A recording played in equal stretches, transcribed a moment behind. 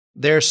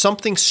There's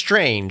something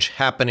strange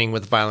happening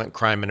with violent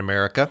crime in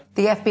America.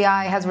 The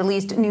FBI has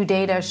released new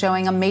data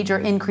showing a major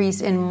increase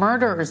in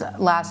murders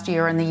last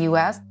year in the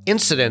U.S.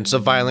 Incidents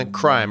of violent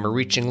crime are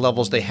reaching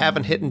levels they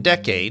haven't hit in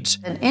decades.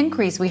 An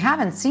increase we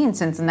haven't seen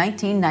since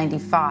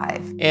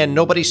 1995. And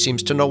nobody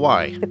seems to know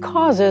why. The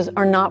causes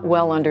are not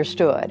well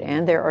understood,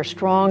 and there are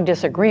strong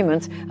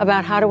disagreements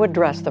about how to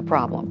address the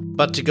problem.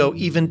 But to go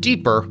even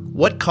deeper,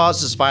 what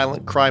causes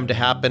violent crime to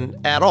happen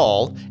at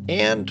all?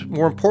 And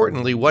more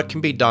importantly, what can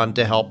be done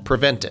to help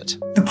prevent it?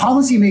 The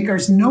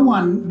policymakers, no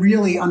one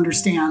really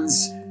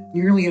understands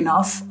nearly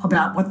enough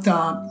about what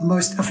the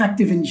most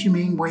effective and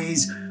humane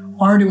ways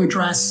are to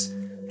address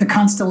the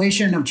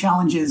constellation of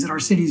challenges that our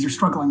cities are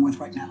struggling with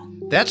right now.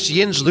 That's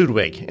Jens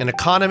Ludwig, an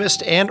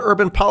economist and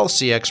urban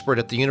policy expert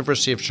at the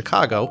University of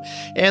Chicago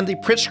and the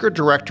Pritzker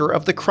director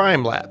of the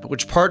Crime Lab,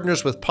 which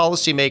partners with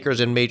policymakers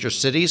in major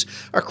cities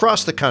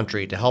across the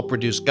country to help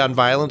reduce gun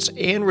violence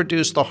and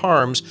reduce the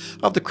harms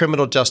of the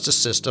criminal justice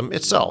system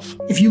itself.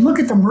 If you look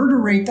at the murder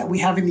rate that we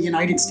have in the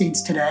United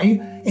States today,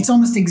 it's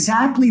almost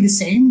exactly the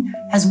same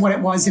as what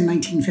it was in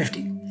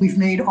 1950. We've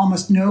made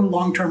almost no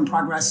long-term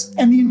progress.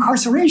 And the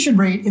incarceration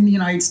rate in the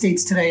United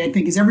States today, I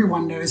think, as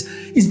everyone knows,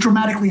 is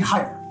dramatically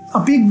higher. A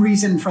big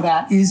reason for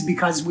that is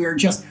because we're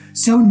just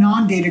so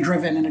non-data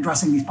driven in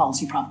addressing these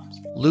policy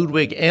problems.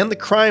 Ludwig and the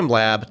Crime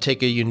Lab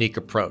take a unique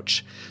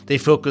approach. They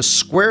focus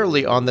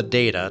squarely on the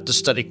data to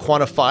study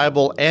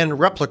quantifiable and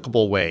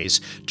replicable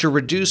ways to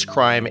reduce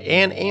crime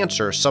and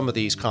answer some of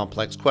these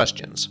complex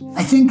questions.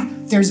 I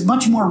think there's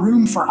much more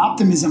room for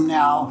optimism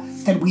now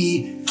that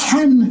we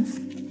can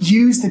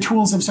use the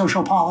tools of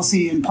social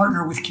policy and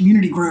partner with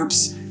community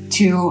groups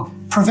to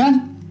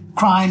prevent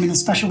crime and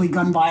especially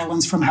gun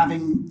violence from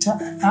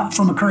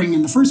occurring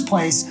in the first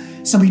place,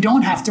 so we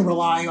don't have to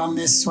rely on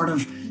this sort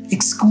of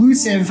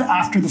exclusive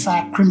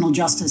after-the-fact criminal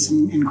justice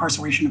and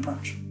incarceration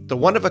approach. The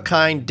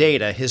one-of-a-kind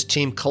data his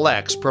team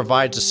collects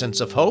provides a sense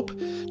of hope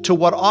to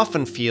what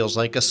often feels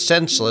like a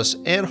senseless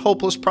and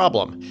hopeless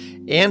problem.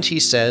 And he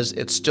says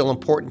it's still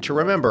important to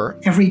remember,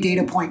 every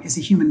data point is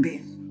a human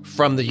being.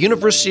 From the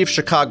University of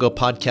Chicago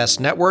Podcast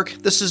Network,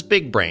 this is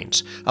Big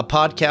Brains, a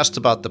podcast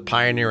about the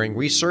pioneering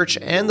research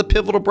and the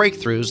pivotal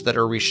breakthroughs that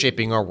are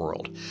reshaping our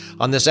world.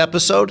 On this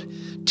episode,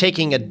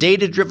 taking a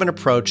data-driven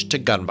approach to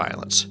gun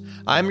violence.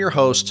 I'm your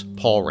host,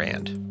 Paul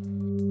Rand.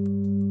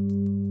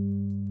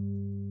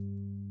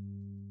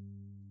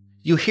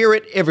 You hear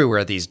it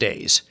everywhere these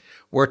days.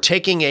 We're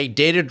taking a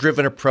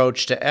data-driven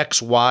approach to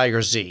X, Y,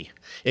 or Z.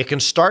 It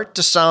can start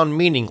to sound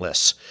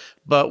meaningless,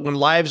 but when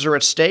lives are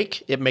at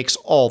stake, it makes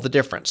all the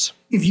difference.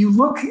 If you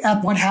look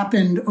at what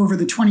happened over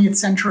the 20th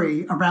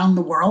century around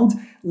the world,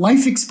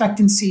 life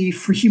expectancy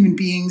for human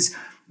beings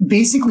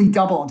basically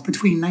doubled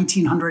between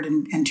 1900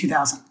 and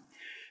 2000,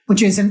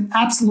 which is an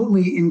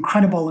absolutely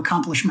incredible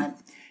accomplishment.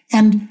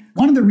 And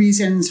one of the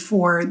reasons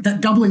for that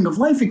doubling of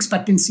life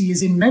expectancy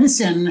is in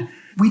medicine,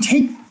 we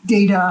take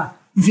data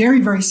very,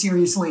 very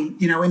seriously.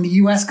 You know, in the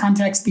US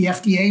context, the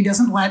FDA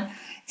doesn't let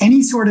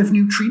any sort of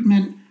new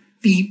treatment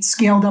be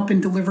scaled up and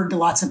delivered to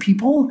lots of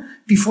people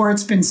before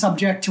it's been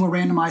subject to a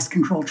randomized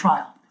controlled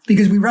trial.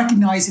 Because we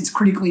recognize it's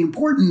critically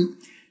important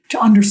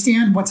to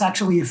understand what's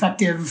actually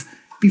effective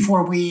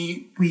before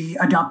we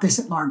adopt this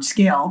at large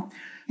scale.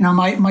 You know,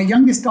 my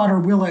youngest daughter,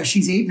 Willa,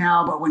 she's 8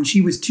 now, but when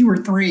she was 2 or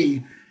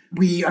 3,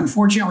 we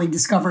unfortunately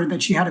discovered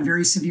that she had a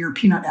very severe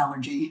peanut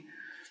allergy.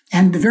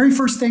 And the very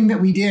first thing that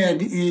we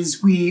did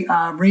is we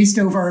raced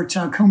over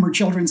to Comer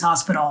Children's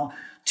Hospital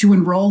to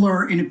enroll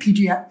her in a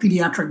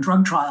pediatric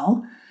drug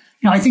trial.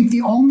 You know, I think the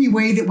only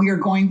way that we are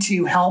going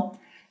to help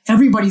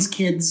everybody's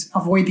kids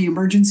avoid the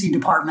emergency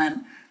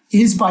department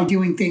is by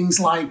doing things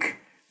like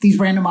these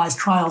randomized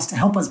trials to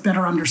help us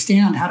better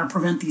understand how to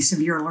prevent these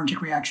severe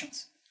allergic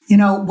reactions. You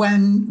know,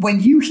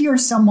 when you hear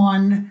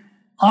someone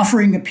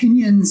offering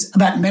opinions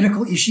about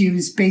medical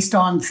issues based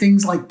on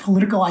things like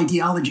political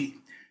ideology,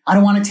 I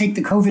don't want to take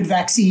the COVID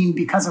vaccine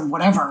because of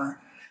whatever.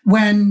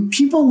 When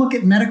people look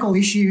at medical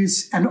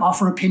issues and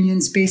offer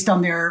opinions based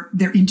on their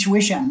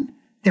intuition,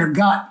 their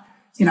gut,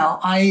 you know,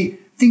 I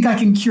think I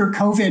can cure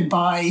COVID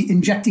by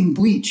injecting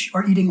bleach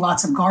or eating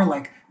lots of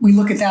garlic. We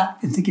look at that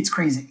and think it's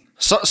crazy.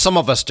 So, some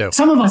of us do.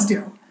 Some of us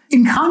do.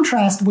 In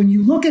contrast, when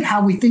you look at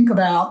how we think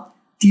about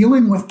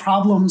dealing with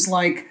problems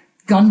like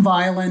gun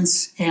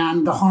violence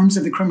and the harms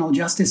of the criminal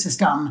justice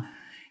system,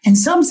 in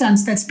some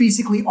sense, that's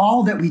basically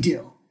all that we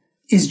do,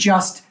 is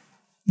just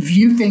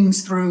view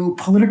things through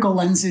political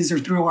lenses or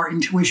through our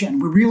intuition.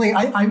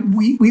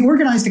 We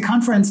organized a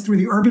conference through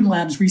the Urban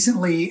Labs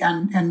recently,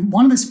 and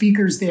one of the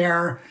speakers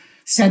there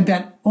said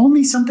that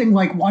only something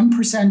like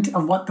 1%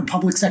 of what the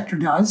public sector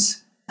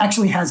does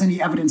actually has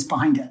any evidence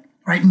behind it,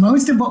 right?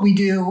 Most of what we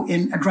do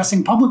in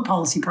addressing public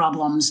policy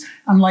problems,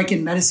 unlike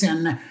in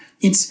medicine,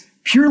 it's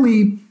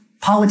purely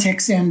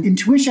politics and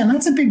intuition.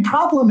 That's a big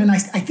problem, and I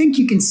think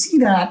you can see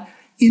that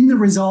in the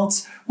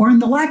results or in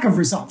the lack of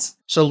results.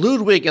 So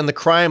Ludwig and the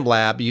Crime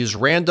Lab use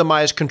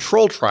randomized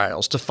control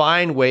trials to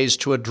find ways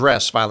to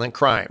address violent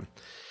crime.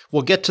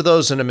 We'll get to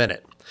those in a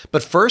minute.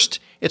 But first,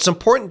 it's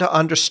important to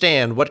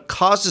understand what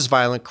causes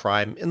violent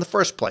crime in the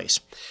first place.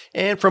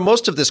 And for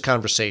most of this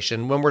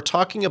conversation, when we're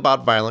talking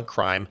about violent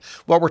crime,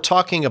 what we're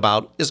talking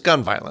about is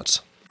gun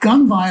violence.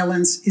 Gun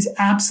violence is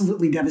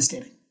absolutely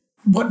devastating.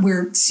 What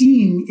we're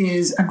seeing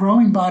is a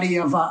growing body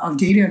of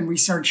data and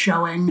research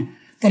showing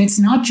that it's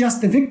not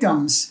just the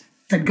victims,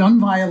 that gun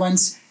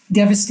violence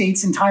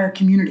devastates entire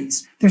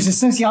communities. There's a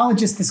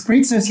sociologist, this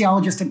great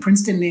sociologist at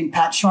Princeton named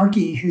Pat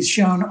Sharkey, who's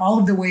shown all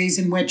of the ways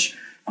in which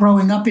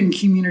growing up in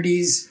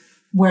communities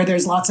where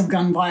there's lots of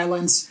gun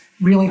violence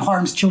really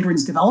harms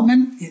children's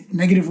development. It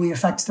negatively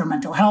affects their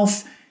mental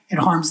health. It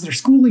harms their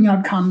schooling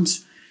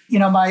outcomes.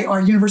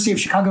 Our University of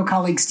Chicago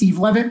colleague Steve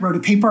Levitt wrote a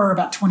paper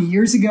about 20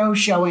 years ago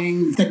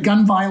showing that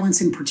gun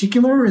violence in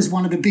particular is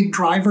one of the big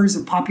drivers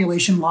of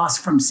population loss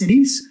from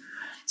cities.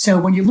 So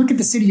when you look at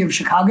the city of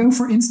Chicago,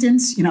 for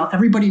instance,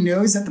 everybody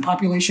knows that the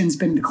population's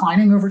been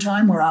declining over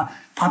time. We're a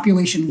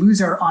population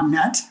loser on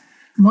net.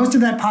 Most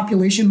of that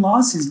population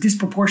loss is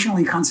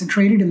disproportionately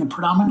concentrated in the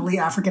predominantly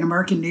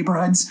African-American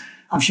neighborhoods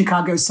of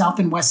Chicago's South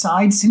and West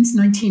Side. Since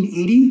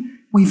 1980,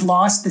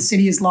 the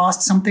city has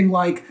lost something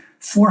like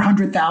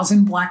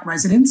 400,000 Black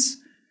residents.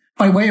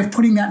 By way of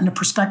putting that into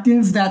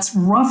perspective, that's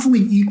roughly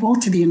equal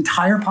to the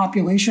entire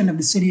population of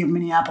the city of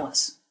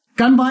Minneapolis.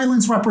 Gun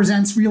violence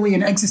represents really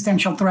an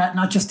existential threat,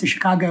 not just to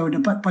Chicago,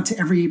 but to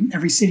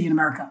every city in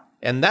America.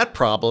 And that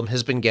problem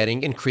has been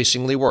getting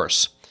increasingly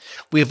worse.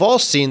 We've all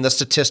seen the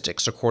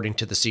statistics, according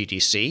to the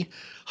CDC.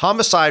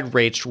 Homicide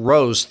rates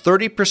rose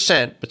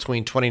 30%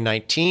 between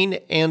 2019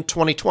 and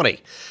 2020,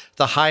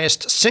 the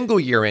highest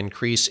single-year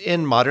increase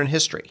in modern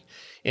history.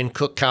 In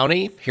Cook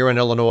County, here in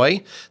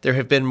Illinois, there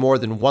have been more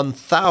than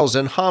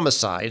 1,000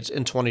 homicides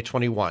in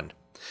 2021,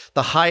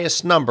 the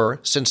highest number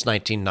since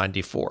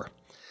 1994.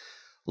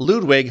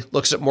 Ludwig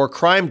looks at more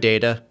crime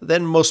data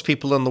than most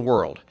people in the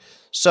world.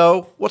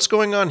 So, what's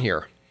going on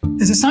here?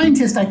 As a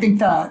scientist, I think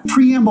the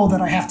preamble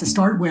that I have to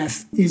start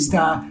with is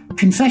the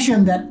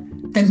confession that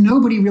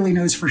nobody really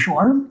knows for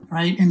sure,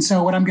 right? And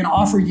so what I'm going to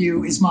offer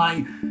you is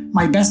my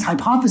best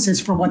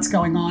hypothesis for what's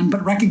going on,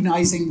 but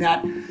recognizing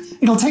that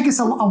it'll take us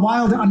a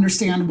while to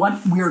understand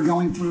what we're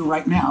going through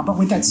right now. But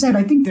with that said,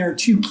 I think there are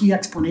two key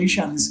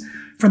explanations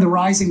for the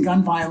rise in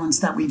gun violence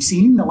that we've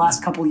seen the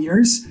last couple of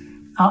years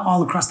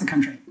all across the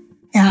country.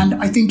 And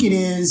I think it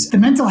is the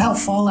mental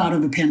health fallout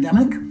of the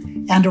pandemic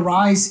and a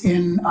rise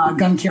in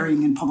gun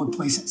carrying in public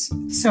places.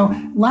 So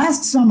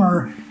last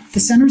summer, the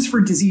Centers for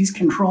Disease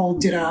Control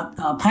did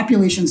a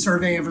population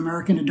survey of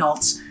American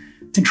adults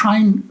to try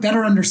and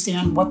better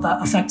understand what the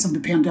effects of the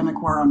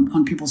pandemic were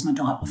on people's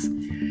mental health.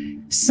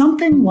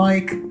 Something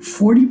like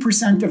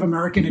 40% of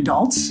American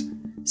adults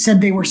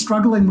said they were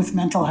struggling with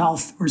mental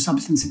health or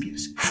substance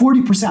abuse.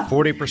 40%.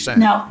 40%.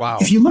 Now, wow.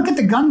 If you look at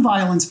the gun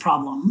violence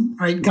problem,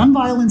 right, gun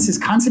violence is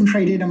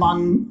concentrated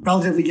among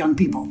relatively young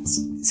people.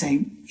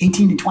 Say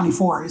 18 to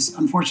 24 is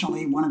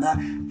unfortunately one of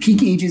the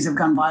peak ages of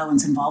gun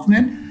violence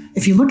involvement.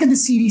 If you look at the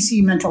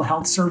CDC mental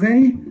health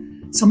survey,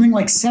 something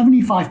like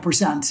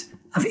 75%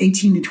 of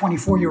 18 to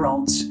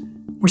 24-year-olds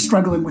were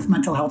struggling with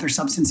mental health or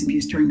substance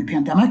abuse during the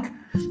pandemic.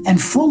 And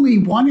fully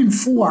 1 in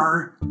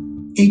 4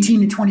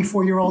 18 to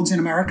 24-year-olds in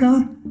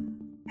America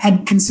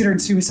had considered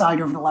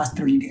suicide over the last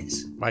 30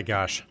 days. My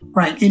gosh.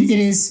 Right. It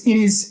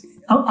is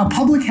a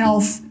public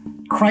health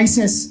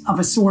crisis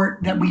of a sort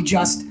that we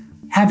just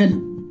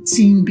haven't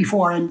seen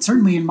before, and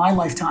certainly in my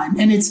lifetime.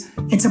 And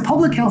it's a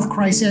public health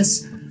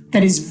crisis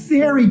that is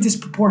very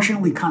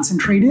disproportionately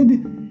concentrated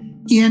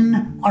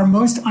in our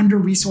most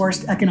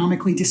under-resourced,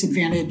 economically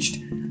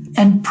disadvantaged,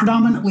 and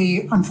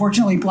predominantly,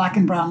 unfortunately, Black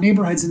and brown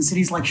neighborhoods in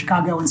cities like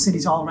Chicago and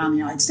cities all around the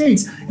United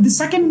States. The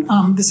second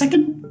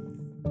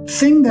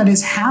thing that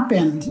has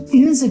happened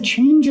is a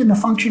change in the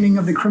functioning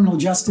of the criminal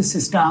justice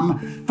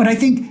system, but I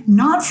think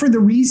not for the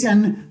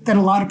reason that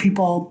a lot of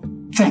people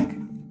think.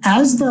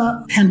 As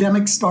the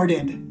pandemic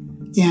started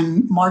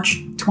in March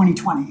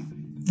 2020,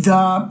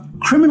 the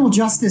criminal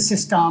justice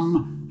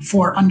system,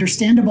 for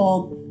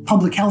understandable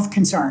public health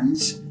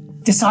concerns,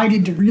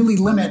 decided to really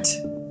limit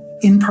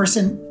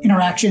in-person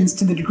interactions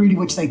to the degree to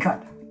which they could,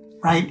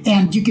 right?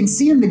 And you can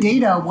see in the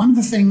data, one of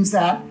the things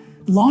that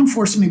law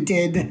enforcement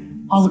did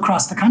all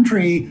across the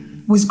country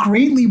was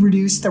greatly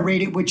reduce the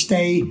rate at which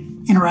they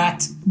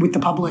interact with the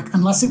public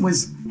unless it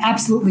was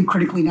absolutely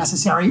critically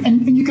necessary.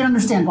 And you can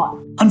understand why.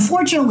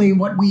 Unfortunately,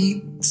 what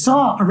we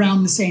saw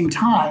around the same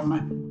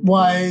time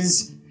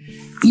was,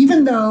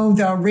 even though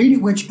the rate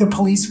at which the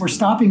police were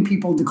stopping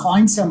people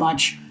declined so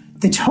much,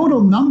 the total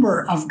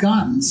number of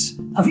guns,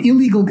 of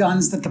illegal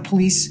guns that the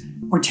police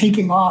were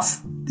taking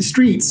off the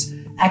streets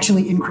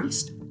actually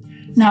increased.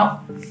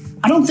 Now,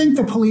 I don't think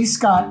the police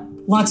got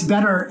lots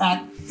better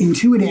at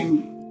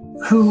intuiting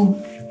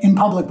who in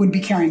public would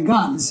be carrying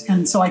guns.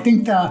 And so I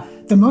think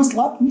the most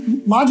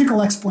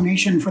logical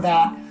explanation for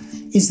that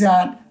is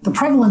that the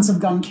prevalence of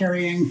gun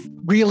carrying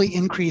really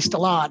increased a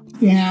lot.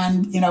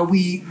 And,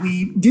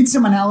 we did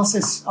some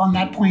analysis on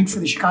that point for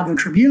the Chicago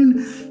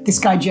Tribune. This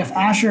guy, Jeff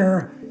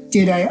Asher,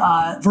 did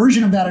a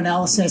version of that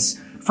analysis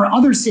for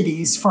other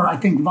cities for, I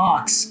think,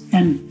 Vox.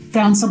 And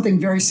found something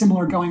very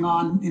similar going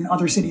on in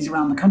other cities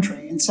around the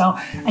country. And so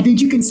I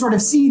think you can sort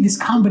of see this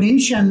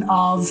combination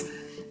of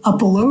a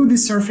below the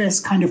surface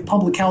kind of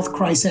public health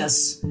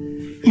crisis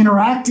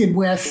interacted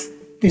with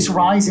this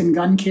rise in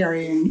gun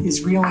carrying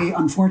is really,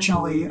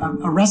 unfortunately,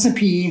 a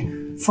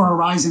recipe for a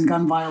rise in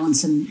gun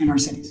violence in our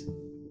cities.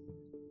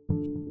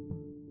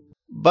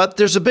 But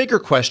there's a bigger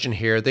question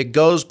here that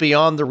goes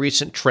beyond the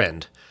recent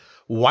trend.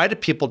 Why do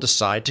people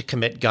decide to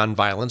commit gun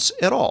violence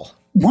at all?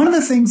 One of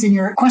the things in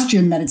your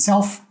question that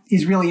itself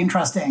is really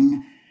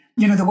interesting,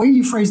 the way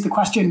you phrase the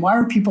question, why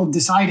are people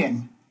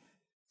deciding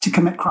to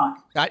commit crime?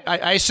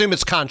 I assume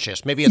it's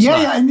conscious. Maybe it's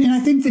not. Yeah, and I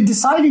think the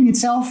deciding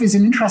itself is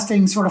an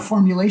interesting sort of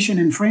formulation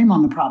and frame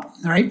on the problem,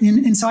 right?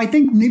 And so I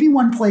think maybe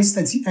one place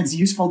that's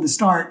useful to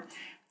start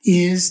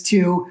is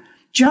to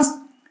just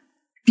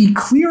be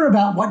clear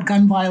about what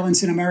gun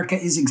violence in America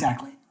is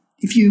exactly.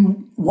 If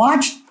you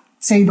watch,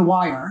 say, The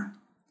Wire,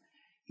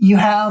 you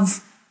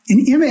have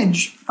an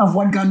image of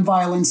what gun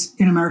violence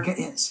in America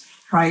is,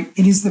 right?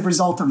 It is the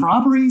result of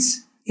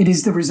robberies. It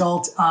is the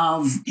result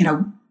of,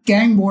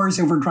 gang wars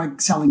over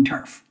drug selling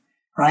turf,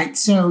 right?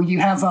 So you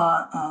have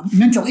a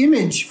mental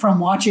image from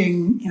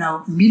watching,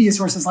 media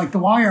sources like The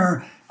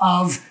Wire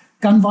of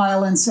gun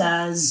violence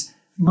as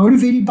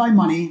motivated by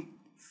money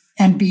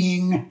and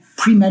being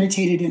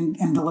premeditated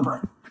and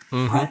deliberate.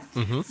 Mm-hmm, right?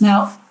 Mm-hmm.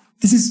 Now,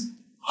 this is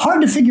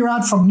hard to figure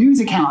out from news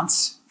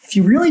accounts. If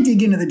you really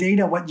dig into the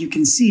data, what you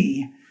can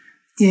see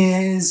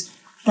is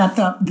that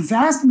the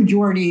vast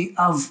majority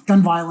of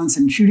gun violence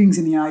and shootings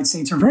in the United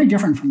States are very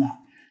different from that.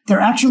 They're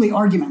actually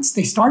arguments.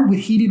 They start with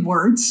heated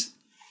words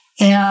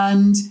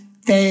and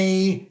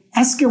they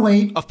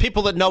escalate. Of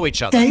people that know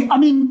each other. They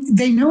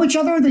know each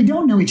other or they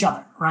don't know each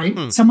other,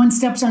 right? Someone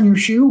steps on your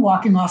shoe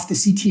walking off the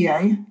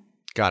CTA.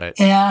 Got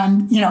it.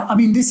 And,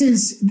 this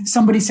is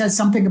somebody says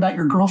something about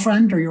your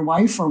girlfriend or your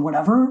wife or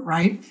whatever,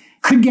 right?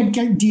 Could get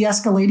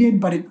de-escalated,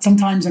 but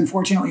sometimes,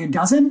 unfortunately, it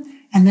doesn't.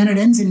 And then it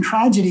ends in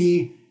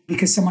tragedy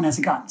because someone has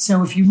a gun.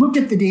 So if you looked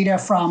at the data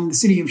from the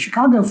city of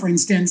Chicago, for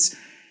instance,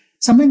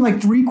 something like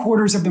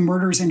 3/4 of the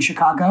murders in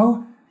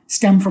Chicago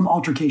stem from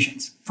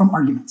altercations, from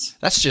arguments.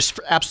 That's just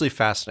absolutely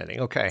fascinating.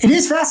 Okay. It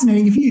is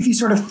fascinating. If you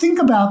sort of think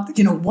about,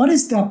 what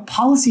has the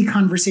policy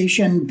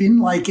conversation been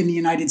like in the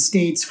United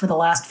States for the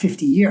last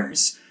 50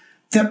 years?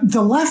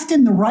 The left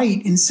and the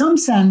right, in some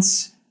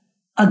sense,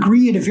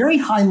 agree at a very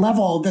high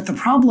level that the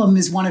problem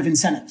is one of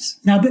incentives.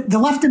 Now, the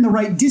left and the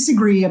right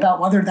disagree about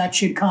whether that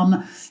should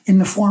come in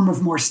the form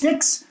of more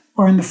sticks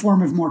or in the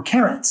form of more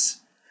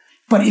carrots.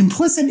 But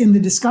implicit in the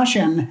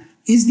discussion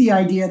is the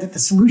idea that the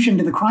solution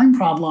to the crime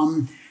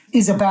problem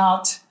is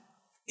about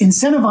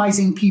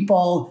incentivizing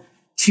people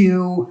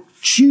to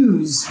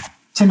choose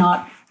to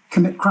not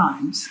commit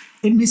crimes.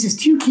 It misses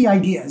two key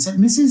ideas. It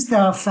misses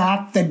the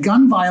fact that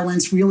gun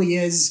violence really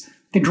is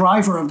the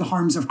driver of the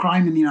harms of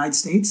crime in the United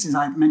States, as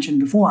I've mentioned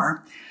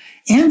before.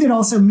 And it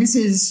also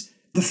misses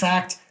the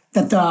fact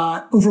that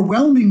the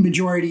overwhelming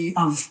majority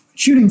of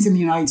shootings in the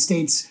United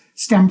States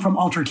stem from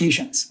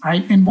altercations,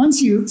 right? And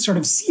once you sort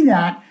of see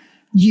that,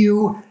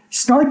 you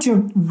start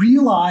to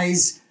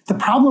realize the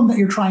problem that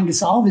you're trying to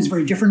solve is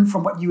very different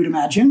from what you had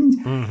imagined.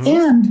 Mm-hmm.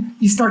 And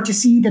you start to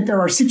see that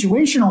there are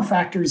situational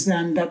factors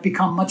then that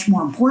become much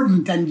more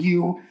important than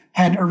you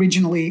had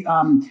originally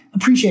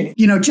appreciated.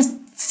 Just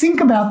think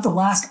about the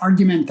last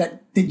argument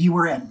that you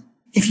were in.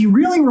 If you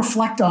really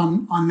reflect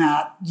on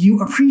that,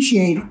 you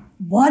appreciate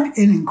what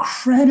an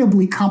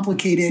incredibly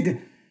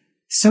complicated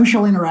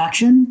social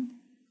interaction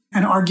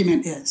an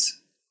argument is,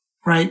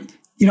 right?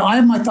 I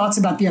have my thoughts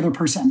about the other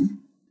person,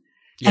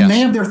 yes, and they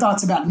have their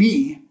thoughts about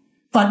me,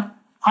 but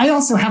I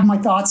also have my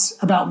thoughts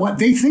about what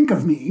they think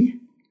of me,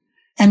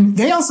 and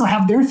they also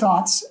have their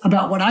thoughts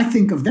about what I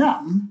think of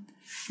them.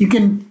 You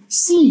can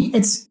see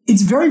it's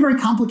very, very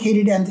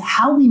complicated, and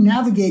how we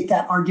navigate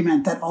that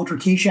argument, that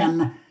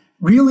altercation,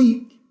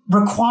 really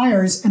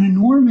requires an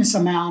enormous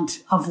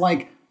amount of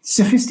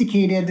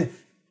sophisticated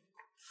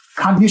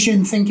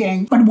cognition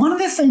thinking. But one of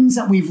the things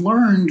that we've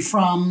learned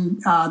from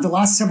the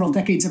last several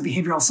decades of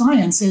behavioral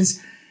science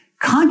is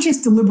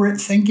conscious, deliberate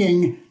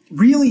thinking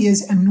really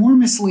is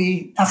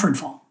enormously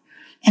effortful.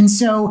 And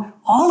so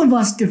all of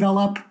us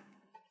develop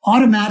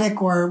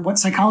automatic, or what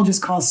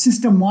psychologists call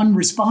system one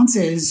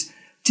responses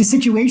to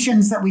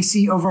situations that we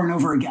see over and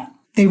over again.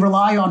 They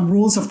rely on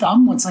rules of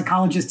thumb, what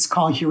psychologists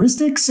call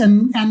heuristics,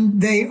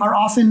 and they are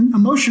often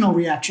emotional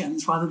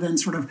reactions rather than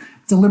sort of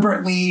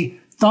deliberately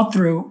thought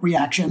through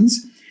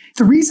reactions.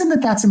 The reason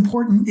that that's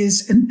important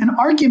is an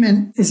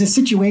argument is a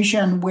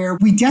situation where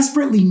we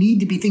desperately need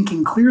to be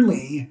thinking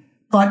clearly.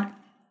 But,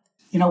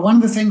 one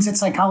of the things that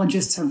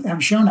psychologists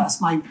have shown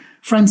us, my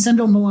friend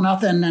Sendhil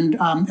Mullainathan and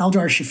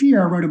Eldar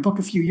Shafir wrote a book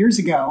a few years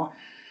ago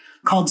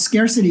called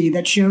Scarcity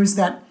that shows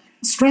that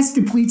stress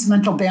depletes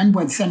mental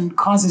bandwidth and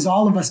causes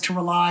all of us to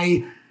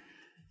rely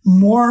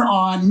more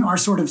on our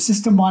sort of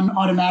system one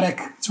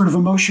automatic sort of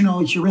emotional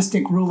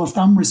heuristic rule of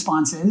thumb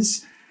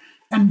responses.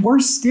 And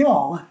worse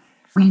still,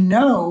 we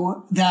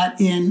know that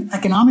in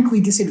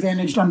economically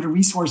disadvantaged,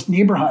 under-resourced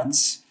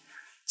neighborhoods,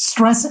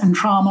 stress and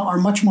trauma are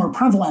much more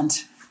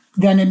prevalent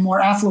than in more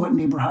affluent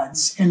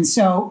neighborhoods. And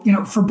so,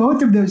 for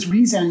both of those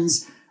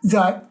reasons,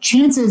 the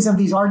chances of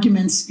these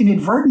arguments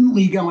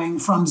inadvertently going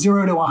from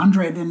 0 to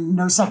 100 in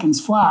no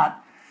seconds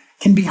flat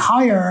can be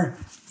higher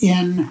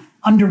in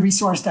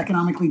under-resourced,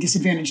 economically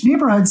disadvantaged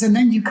neighborhoods. And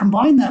then you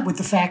combine that with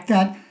the fact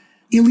that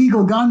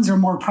illegal guns are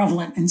more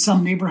prevalent in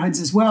some neighborhoods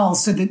as well,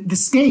 so that the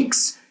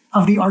stakes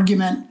of the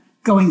argument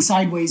going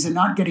sideways and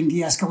not getting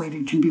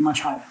de-escalated can be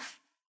much higher.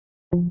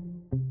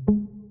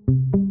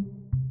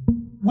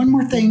 One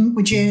more thing,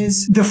 which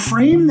is the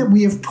frame that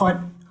we have put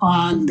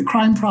on the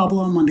crime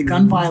problem, on the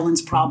gun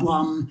violence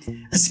problem,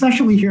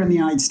 especially here in the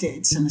United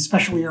States, and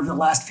especially over the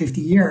last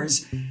 50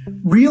 years,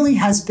 really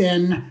has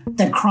been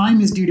that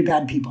crime is due to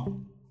bad people.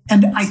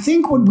 And I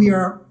think what we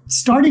are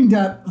starting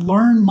to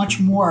learn much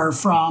more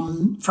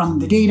from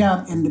the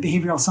data and the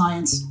behavioral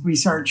science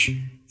research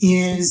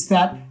is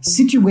that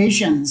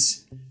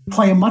situations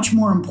play a much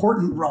more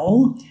important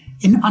role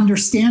in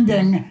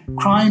understanding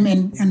crime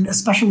and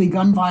especially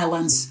gun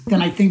violence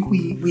than I think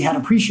we had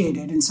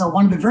appreciated. And so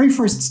one of the very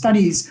first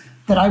studies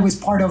that I was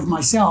part of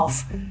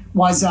myself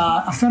was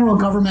a federal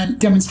government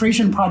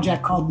demonstration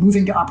project called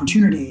Moving to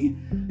Opportunity.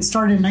 It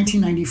started in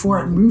 1994.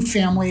 It moved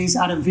families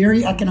out of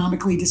very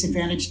economically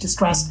disadvantaged,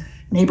 distressed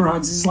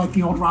neighborhoods. This is like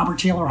the old Robert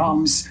Taylor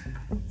homes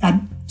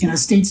at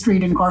State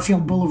Street and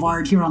Garfield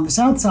Boulevard here on the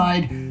South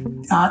Side.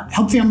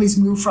 Help families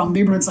move from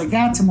neighborhoods like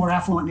that to more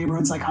affluent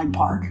neighborhoods like Hyde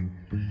Park.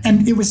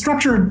 And it was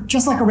structured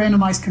just like a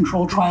randomized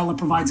control trial that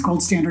provides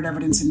gold standard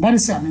evidence in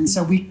medicine. And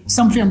so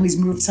some families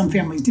moved, some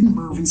families didn't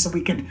move. And so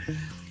we could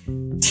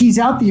tease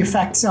out the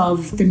effects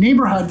of the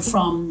neighborhood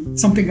from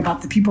something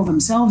about the people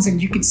themselves.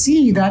 And you could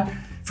see that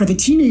for the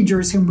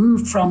teenagers who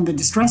moved from the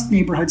distressed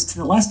neighborhoods to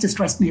the less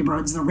distressed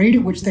neighborhoods, the rate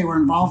at which they were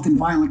involved in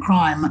violent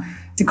crime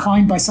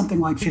declined by something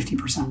like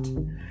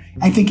 50%.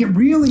 I think it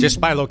really...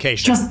 Just by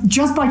location.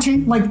 Just by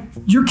change. Like,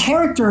 your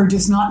character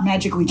does not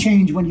magically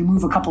change when you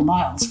move a couple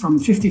miles from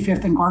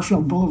 55th and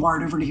Garfield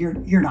Boulevard over to here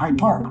to Hyde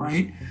Park,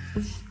 right?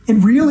 It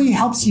really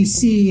helps you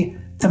see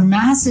the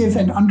massive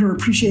and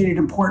underappreciated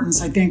importance,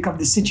 I think, of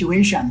the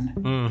situation.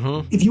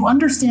 Mm-hmm. If you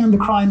understand the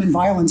crime and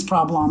violence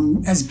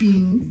problem as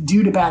being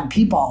due to bad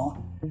people,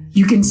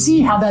 you can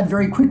see how that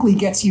very quickly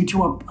gets you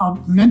to a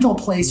mental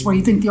place where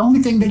you think the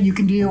only thing that you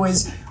can do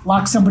is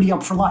lock somebody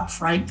up for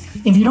life, right?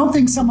 If you don't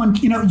think someone,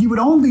 you would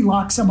only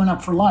lock someone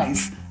up for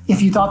life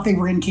if you thought they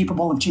were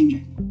incapable of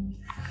changing.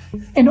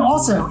 And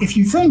also, if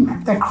you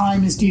think that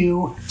crime is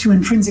due to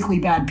intrinsically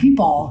bad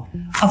people,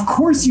 of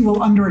course you will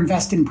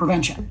underinvest in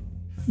prevention.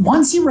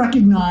 Once you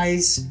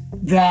recognize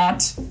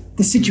that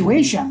the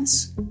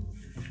situations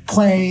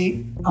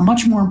play a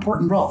much more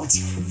important role,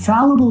 it's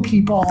fallible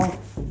people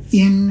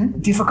in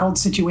difficult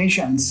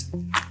situations,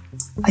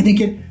 I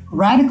think it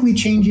radically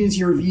changes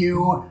your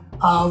view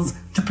of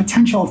the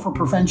potential for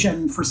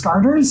prevention for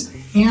starters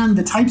and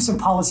the types of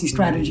policy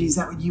strategies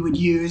that you would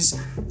use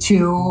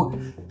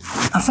to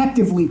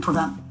effectively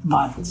prevent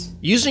violence.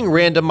 Using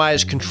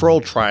randomized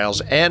control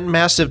trials and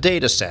massive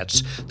data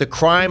sets, the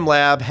Crime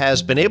Lab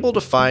has been able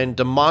to find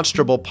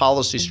demonstrable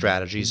policy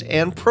strategies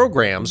and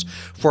programs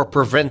for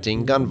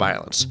preventing gun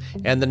violence.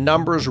 And the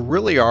numbers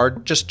really are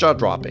just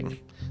jaw-dropping.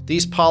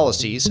 These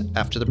policies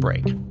after the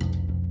break.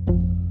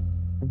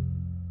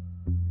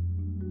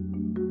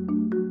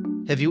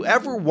 Have you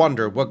ever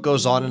wondered what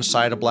goes on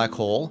inside a black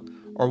hole?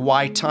 Or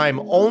why time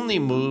only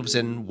moves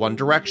in one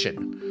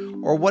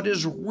direction? Or what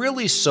is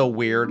really so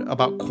weird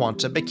about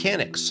quantum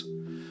mechanics?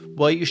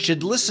 Well, you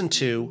should listen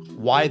to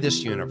Why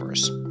This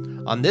Universe.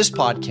 On this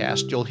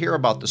podcast, you'll hear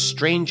about the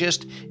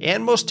strangest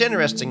and most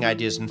interesting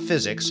ideas in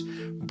physics,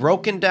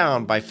 broken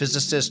down by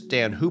physicists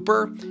Dan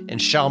Hooper and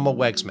Shalma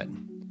Wegsman.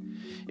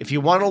 If you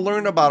want to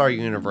learn about our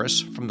universe,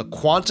 from the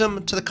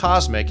quantum to the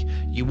cosmic,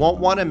 you won't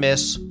want to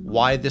miss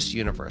Why This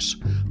Universe,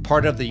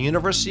 part of the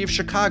University of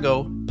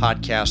Chicago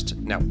Podcast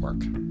Network.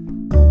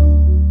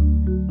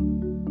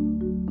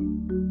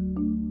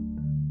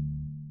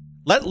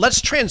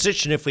 Let's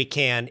transition, if we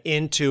can,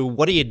 into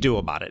what do you do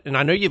about it? And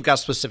I know you've got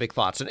specific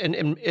thoughts,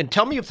 and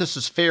tell me if this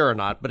is fair or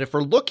not, but if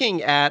we're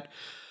looking at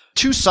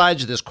two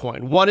sides of this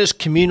coin. One is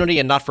community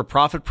and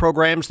not-for-profit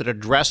programs that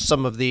address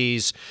some of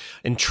these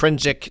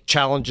intrinsic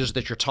challenges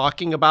that you're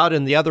talking about,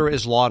 and the other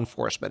is law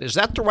enforcement. Is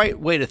that the right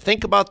way to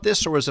think about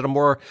this, or is it a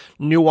more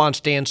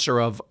nuanced answer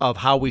of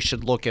how we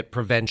should look at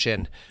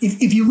prevention?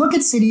 If you look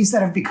at cities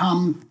that have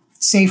become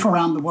safe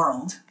around the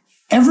world,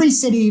 every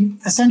city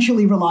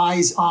essentially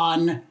relies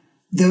on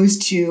those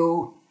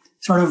two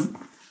sort of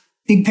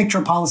big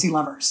picture policy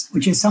levers,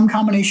 which is some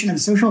combination of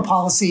social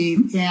policy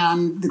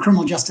and the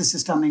criminal justice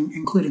system,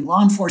 including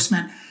law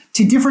enforcement,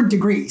 to different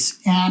degrees.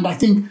 And I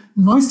think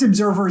most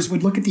observers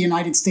would look at the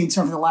United States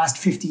over the last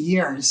 50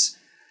 years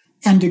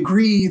and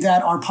agree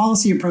that our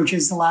policy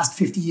approaches the last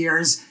 50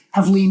 years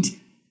have leaned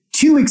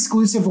too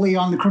exclusively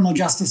on the criminal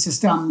justice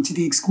system to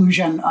the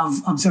exclusion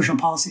of social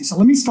policy. So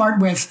let me start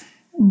with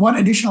what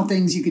additional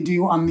things you could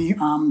do on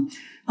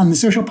the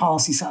social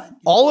policy side.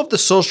 All of the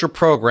social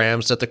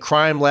programs that the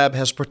Crime Lab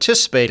has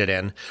participated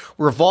in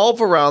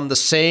revolve around the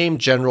same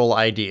general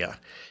idea: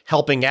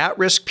 helping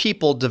at-risk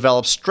people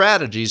develop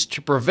strategies to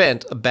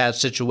prevent a bad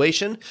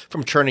situation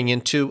from turning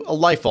into a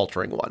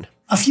life-altering one.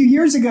 A few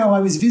years ago, I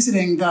was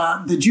visiting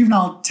the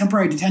Juvenile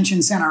Temporary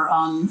Detention Center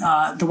on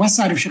the west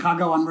side of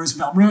Chicago on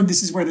Roosevelt Road.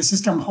 This is where the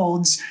system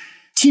holds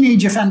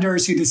teenage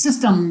offenders who the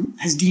system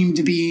has deemed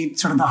to be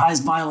sort of the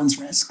highest violence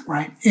risk,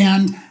 right?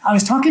 And I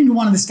was talking to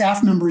one of the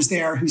staff members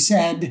there who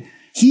said,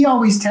 he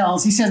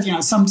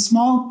says, some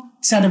small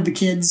set of the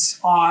kids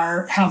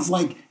have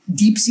like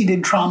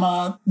deep-seated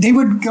trauma. They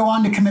would go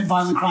on to commit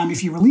violent crime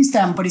if you release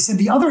them. But he said,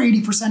 the other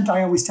 80%,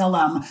 I always tell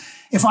them,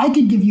 if I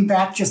could give you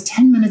back just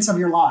 10 minutes of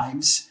your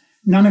lives,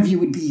 none of you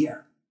would be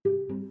here.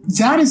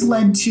 That has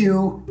led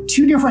to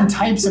two different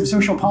types of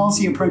social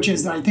policy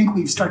approaches that I think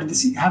we've started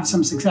to have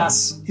some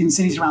success in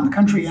cities around the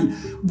country. And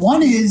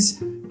one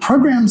is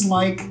programs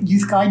like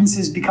Youth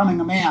Guidance's Becoming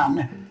a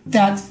Man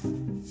that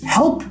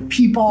help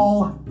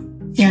people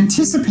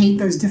anticipate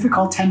those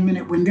difficult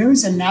 10-minute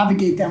windows and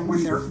navigate them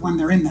when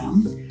they're in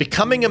them.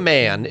 Becoming a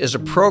Man is a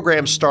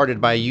program started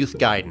by Youth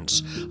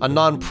Guidance, a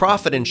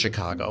nonprofit in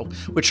Chicago,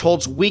 which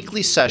holds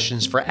weekly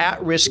sessions for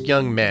at-risk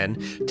young men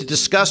to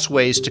discuss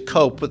ways to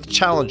cope with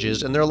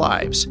challenges in their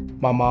lives.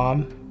 My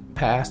mom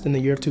passed in the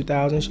year of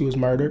 2000. She was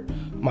murdered.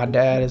 My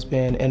dad has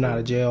been in and out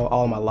of jail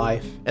all my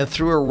life. And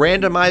through a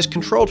randomized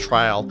control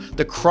trial,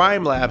 the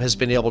Crime Lab has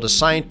been able to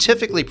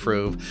scientifically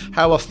prove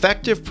how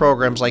effective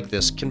programs like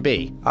this can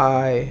be.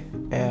 I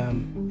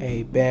am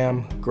a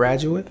BAM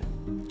graduate.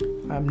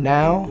 I'm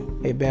now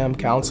a BAM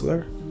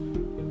counselor,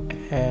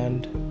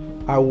 and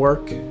I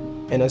work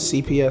in a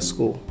CPS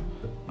school,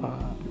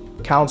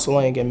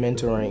 counseling and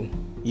mentoring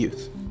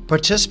youth.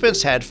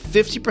 Participants had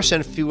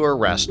 50% fewer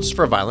arrests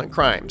for violent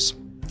crimes.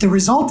 The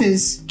result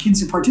is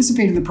kids who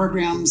participate in the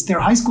programs,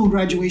 their high school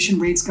graduation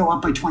rates go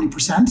up by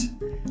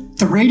 20%.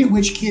 The rate at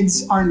which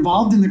kids are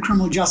involved in the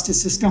criminal justice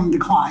system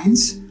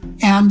declines,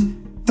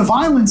 and the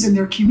violence in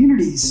their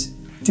communities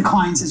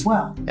declines as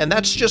well. And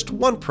that's just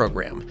one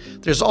program.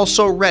 There's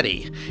also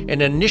READY,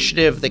 an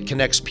initiative that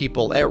connects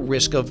people at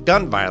risk of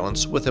gun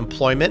violence with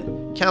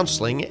employment,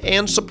 counseling,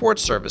 and support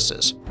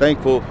services.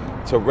 Thankful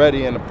to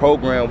READY and the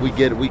program, we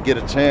get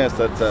a chance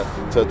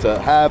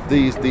to have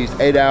these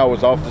 8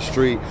 hours off the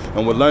street,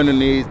 and we're learning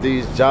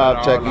these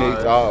job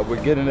techniques.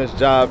 We're getting this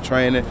job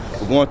training.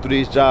 We're going through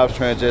these job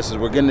transitions.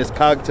 We're getting this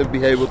cognitive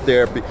behavioral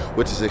therapy,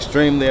 which is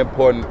extremely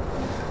important.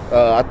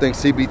 I think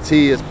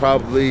CBT is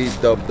probably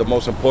the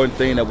most important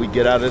thing that we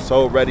get out of this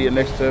whole READY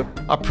initiative.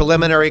 A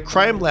preliminary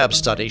Crime Lab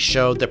study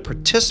showed that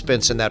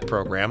participants in that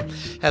program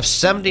have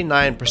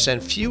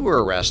 79%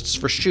 fewer arrests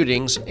for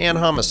shootings and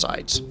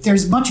homicides.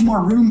 There's much more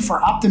room for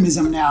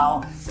optimism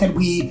now that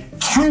we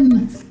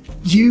can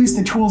use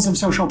the tools of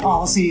social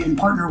policy and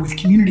partner with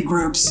community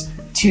groups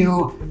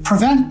to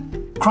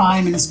prevent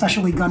crime and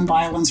especially gun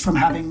violence from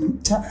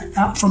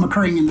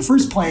occurring in the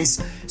first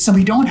place, so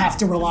we don't have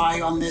to rely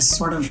on this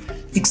sort of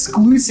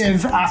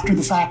exclusive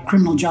after-the-fact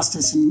criminal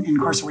justice and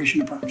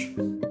incarceration approach.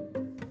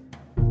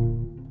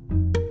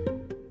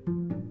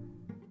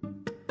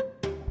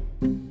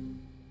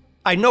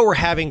 I know we're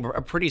having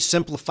a pretty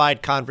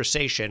simplified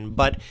conversation,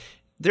 but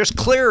there's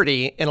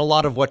clarity in a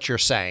lot of what you're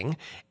saying,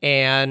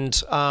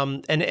 and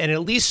at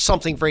least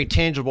something very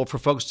tangible for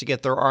folks to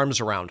get their arms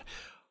around.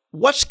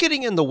 What's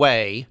getting in the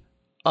way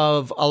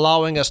of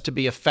allowing us to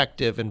be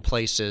effective in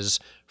places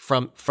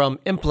from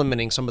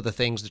implementing some of the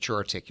things that you're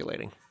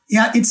articulating?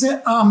 Yeah, it's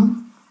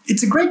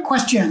a great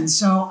question.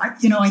 So,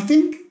 I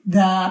think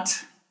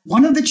that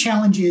one of the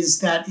challenges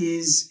that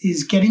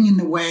is getting in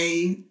the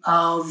way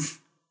of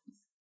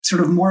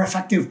sort of more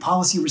effective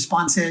policy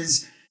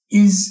responses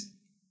is,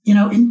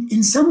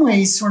 in some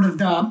ways, sort of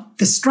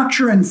the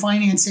structure and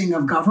financing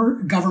of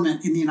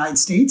government in the United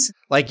States.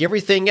 Like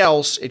everything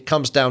else, it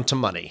comes down to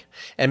money.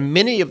 And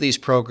many of these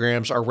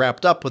programs are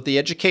wrapped up with the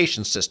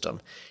education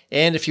system.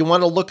 And if you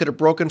want to look at a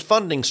broken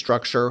funding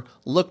structure,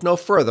 look no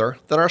further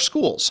than our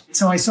schools.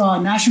 So I saw a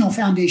national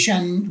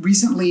foundation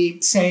recently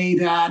say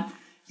that,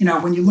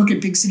 when you look at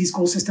big city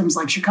school systems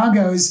like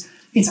Chicago's,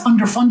 it's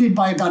underfunded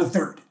by about a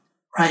third,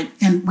 right?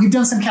 And we've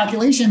done some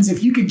calculations.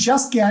 If you could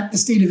just get the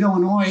state of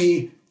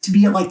Illinois to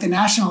be at like the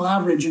national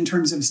average in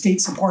terms of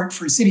state support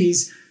for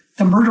cities,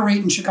 the murder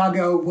rate in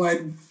Chicago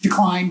would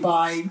decline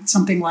by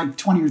something like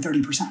 20 or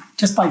 30%,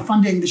 just by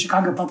funding the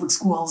Chicago public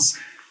schools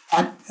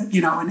at,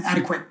 an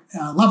adequate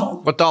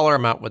level. What dollar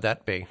amount would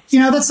that be?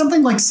 That's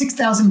something like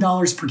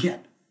 $6,000 per kid,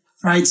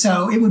 right?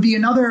 So it would be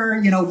another,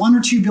 $1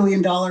 or $2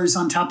 billion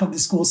on top of the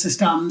school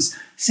system's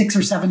 $6 or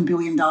 $7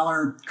 billion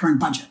current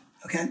budget.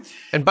 Okay.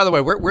 And by the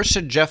way, where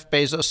should Jeff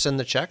Bezos send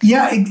the check?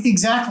 Yeah,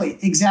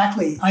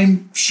 exactly.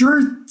 I'm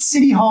sure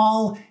City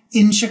Hall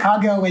in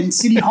Chicago and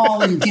City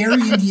Hall in Gary,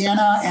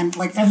 Indiana, and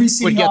like every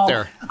city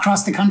hall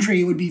across the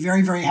country would be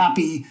very, very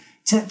happy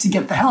to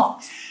get the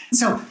help.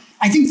 So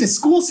I think the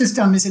school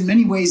system is in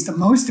many ways the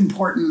most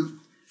important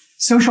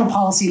social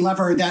policy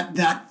lever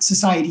that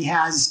society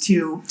has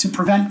to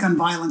prevent gun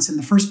violence in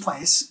the first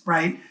place,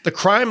 right? The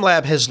Crime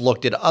Lab has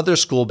looked at other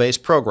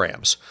school-based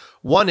programs.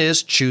 One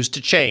is Choose to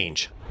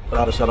Change.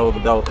 Without a shadow of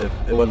a doubt, if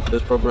it wasn't for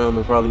this program,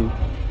 it probably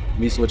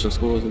me switching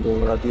schools and doing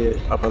what I did,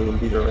 I probably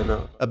wouldn't be here right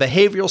now. A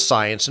behavioral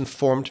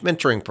science-informed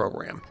mentoring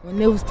program. When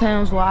there was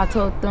times where I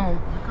told them,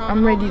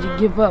 I'm ready to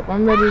give up,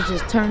 I'm ready to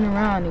just turn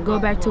around and go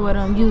back to what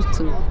I'm used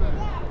to,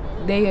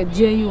 they would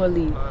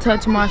genuinely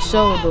touch my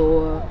shoulder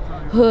or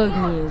hug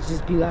me and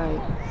just be like,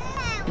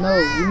 no,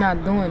 you're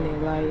not doing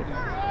it. Like,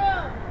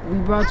 we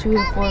brought you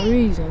here for a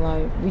reason.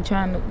 Like, we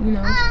trying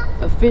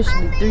to,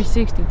 officially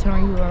 360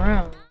 turn you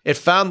around. It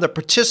found that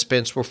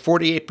participants were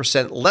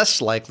 48%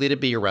 less likely to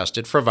be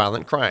arrested for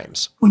violent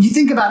crimes. When you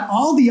think about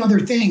all the other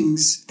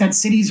things that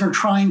cities are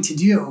trying to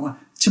do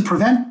to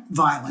prevent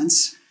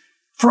violence,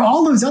 for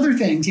all those other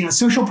things,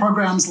 social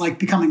programs like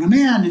Becoming a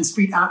Man and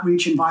street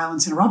outreach and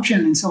violence interruption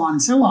and so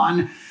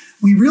on,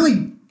 we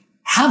really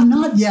have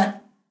not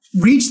yet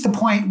reached the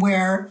point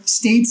where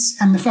states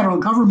and the federal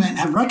government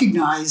have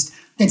recognized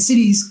that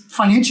cities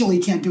financially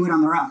can't do it on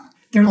their own.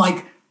 They're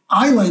like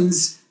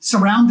islands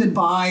surrounded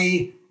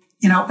by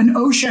an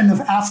ocean of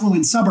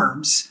affluent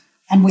suburbs,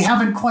 and we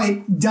haven't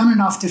quite done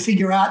enough to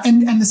figure out,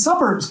 and the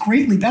suburbs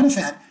greatly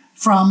benefit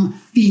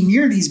from being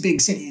near these big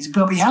cities,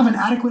 but we haven't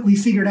adequately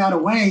figured out a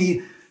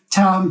way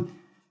to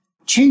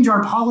change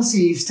our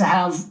policies to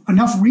have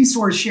enough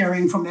resource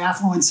sharing from the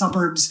affluent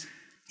suburbs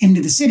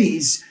into the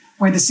cities,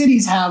 where the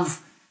cities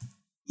have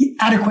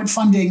adequate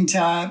funding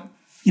to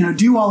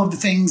do all of the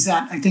things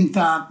that I think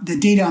the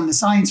data and the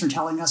science are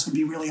telling us would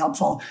be really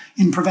helpful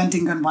in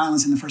preventing gun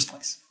violence in the first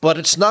place. But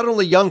it's not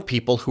only young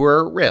people who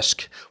are at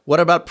risk. What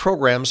about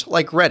programs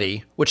like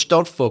READY, which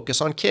don't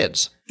focus on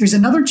kids? There's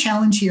another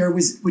challenge here,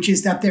 which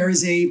is that there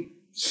is a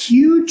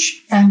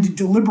huge and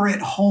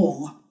deliberate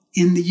hole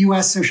in the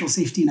U.S. social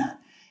safety net.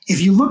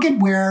 If you look at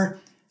where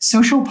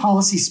social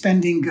policy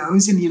spending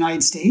goes in the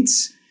United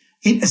States,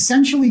 it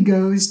essentially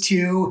goes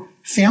to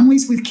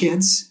families with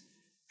kids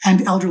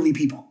and elderly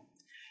people.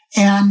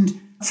 And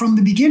from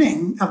the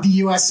beginning of the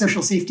U.S.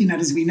 social safety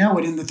net as we know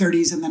it in the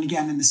 30s and then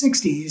again in the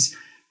 60s,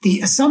 the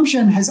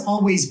assumption has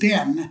always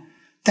been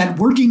that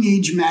working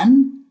age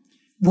men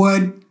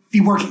would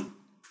be working.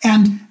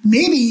 And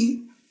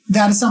maybe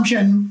that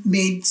assumption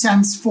made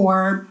sense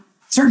for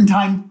certain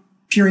time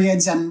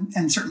periods and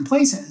certain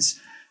places.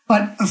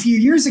 But a few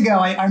years ago,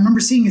 I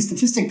remember seeing a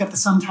statistic that the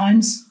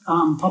Sun-Times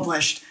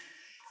published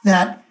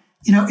that,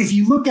 if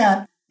you look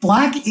at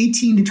Black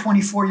 18 to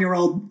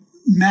 24-year-old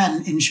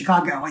men in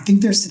Chicago, I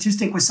think their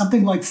statistic was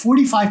something like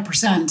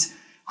 45%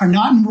 are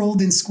not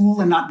enrolled in school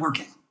and not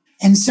working.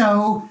 And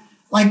so,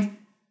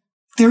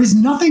 there is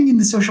nothing in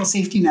the social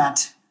safety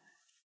net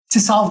to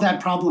solve that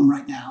problem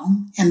right now.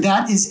 And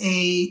that is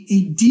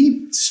a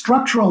deep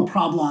structural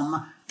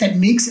problem that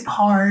makes it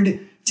hard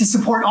to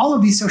support all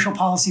of these social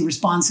policy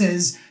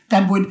responses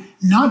that would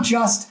not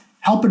just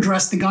help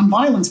address the gun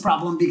violence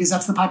problem, because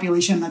that's the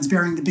population that's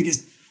bearing the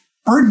biggest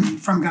burden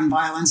from gun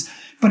violence,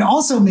 but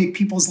also make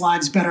people's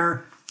lives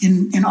better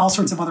in all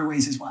sorts of other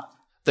ways as well.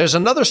 There's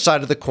another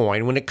side of the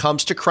coin when it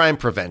comes to crime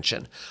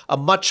prevention, a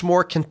much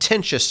more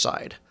contentious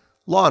side,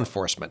 law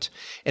enforcement.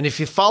 And if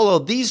you follow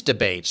these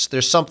debates,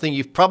 there's something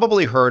you've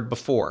probably heard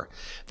before,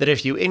 that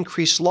if you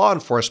increase law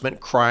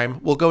enforcement,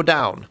 crime will go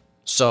down.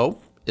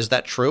 So, is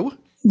that true?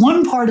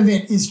 One part of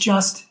it is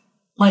just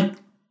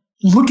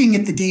looking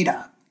at the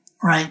data,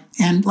 right?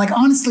 And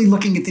honestly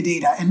looking at the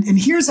data. And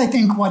here's, I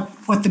think,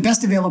 what the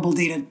best available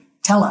data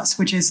tell us,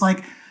 which is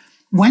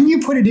when you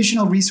put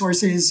additional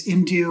resources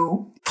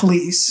into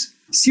police,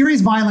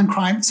 serious violent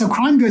crime, so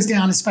crime goes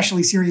down,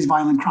 especially serious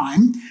violent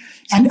crime,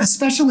 and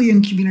especially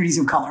in communities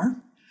of color,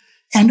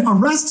 and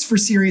arrests for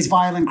serious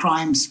violent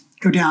crimes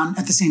go down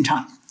at the same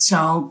time.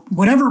 So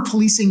whatever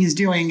policing is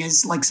doing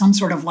is some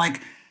sort of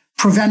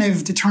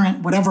preventive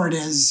deterrent, whatever it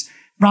is,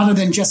 rather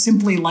than just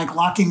simply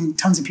locking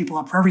tons of people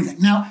up for everything.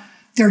 Now,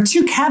 there are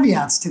two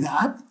caveats to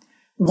that.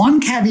 One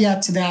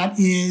caveat to that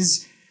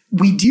is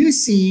we do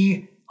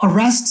see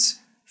arrests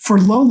for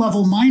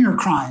low-level minor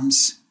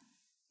crimes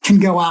can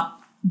go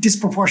up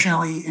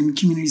disproportionately in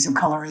communities of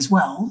color as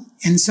well.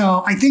 And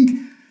so I think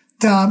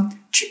the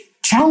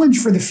challenge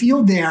for the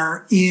field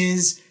there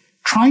is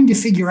trying to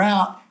figure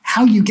out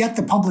how you get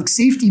the public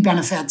safety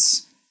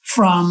benefits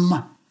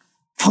from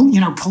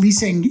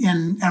policing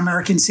in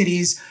American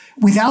cities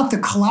without the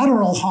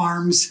collateral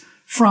harms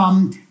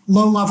from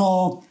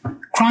low-level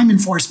crime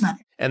enforcement.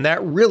 And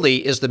that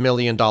really is the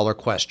million-dollar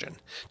question.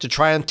 To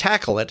try and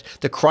tackle it,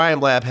 the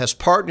Crime Lab has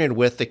partnered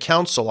with the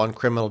Council on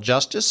Criminal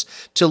Justice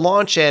to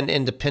launch an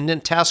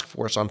independent task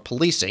force on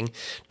policing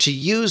to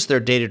use their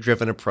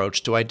data-driven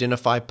approach to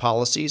identify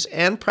policies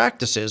and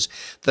practices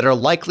that are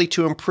likely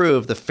to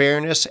improve the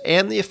fairness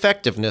and the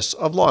effectiveness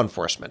of law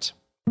enforcement.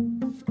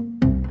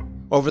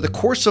 Over the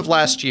course of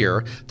last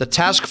year, the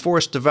task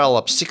force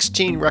developed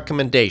 16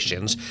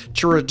 recommendations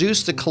to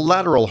reduce the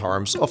collateral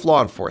harms of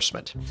law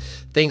enforcement.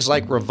 Things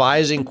like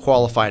revising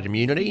qualified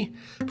immunity,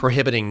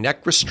 prohibiting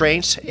neck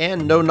restraints,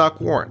 and no-knock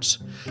warrants.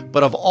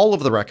 But of all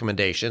of the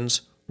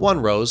recommendations,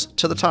 one rose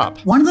to the top.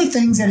 One of the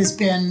things that has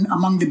been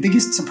among the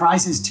biggest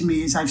surprises to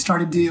me is I've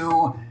started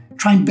to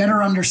try and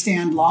better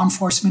understand law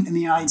enforcement in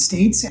the United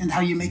States and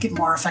how you make it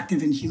more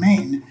effective and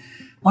humane.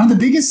 One of the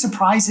biggest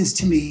surprises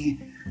to me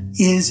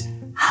is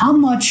how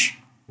much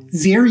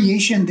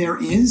variation there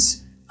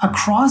is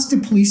across the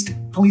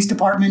police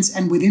departments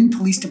and within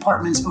police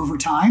departments over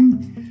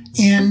time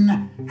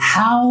in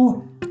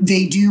how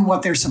they do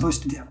what they're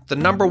supposed to do. The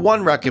number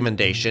one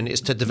recommendation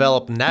is to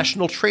develop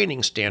national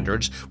training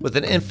standards with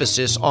an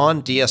emphasis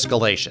on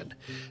de-escalation.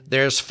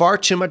 There's far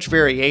too much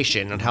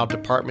variation in how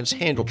departments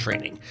handle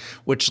training,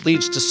 which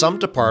leads to some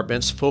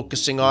departments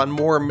focusing on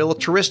more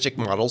militaristic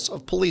models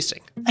of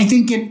policing. I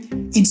think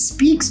it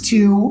speaks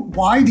to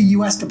why the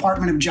U.S.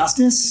 Department of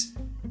Justice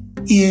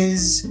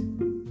is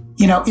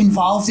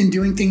involved in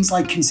doing things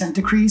like consent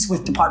decrees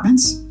with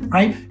departments,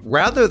 right?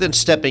 Rather than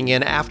stepping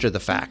in after the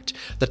fact,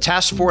 the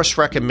task force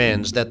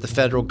recommends that the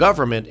federal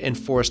government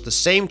enforce the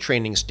same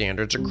training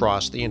standards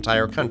across the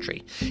entire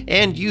country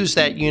and use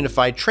that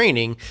unified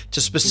training to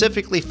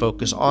specifically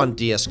focus on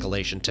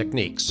de-escalation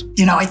techniques.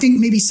 I think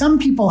maybe some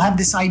people have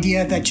this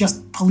idea that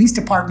just police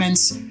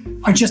departments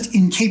are just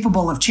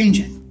incapable of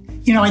changing.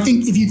 I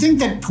think if you think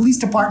that police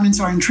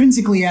departments are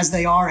intrinsically as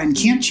they are and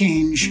can't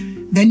change,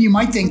 then you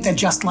might think that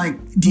just like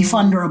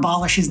defund or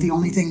abolish is the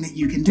only thing that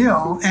you can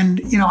do.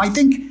 And, I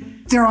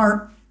think there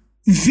are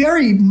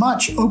very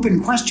much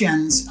open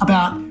questions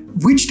about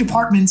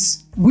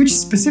which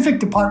specific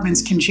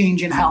departments can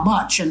change and how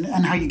much and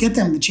how you get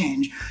them to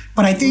change.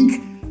 But I think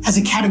as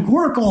a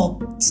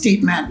categorical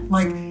statement,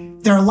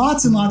 there are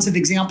lots and lots of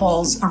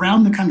examples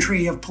around the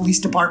country of police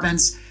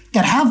departments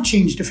that have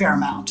changed a fair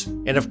amount.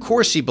 And of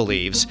course he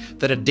believes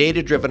that a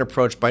data-driven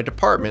approach by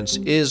departments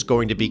is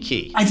going to be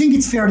key. I think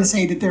it's fair to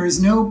say that there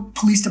is no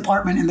police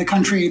department in the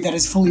country that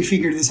has fully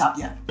figured this out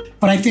yet.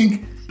 But I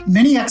think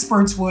many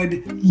experts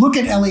would look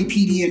at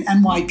LAPD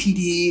and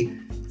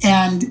NYPD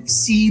and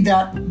see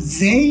that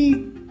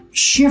they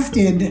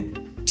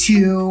shifted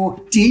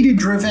to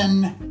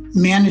data-driven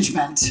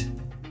management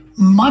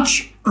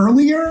much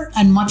earlier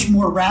and much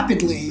more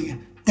rapidly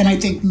than I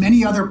think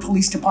many other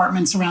police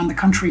departments around the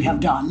country have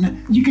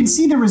done. You can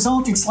see the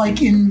result. It's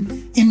like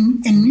in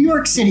New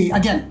York City.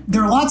 Again,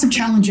 there are lots of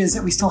challenges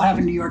that we still have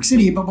in New York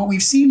City, but what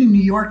we've seen in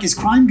New York is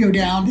crime go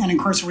down and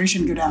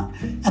incarceration go down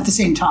at the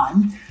same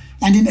time.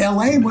 And in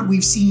LA, what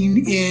we've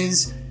seen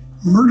is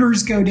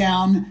murders go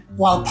down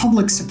while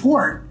public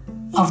support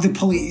of the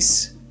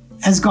police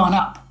has gone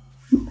up.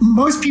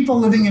 Most people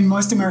living in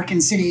most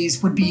American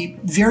cities would be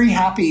very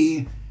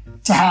happy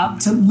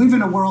to live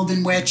in a world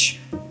in which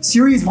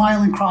serious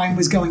violent crime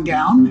was going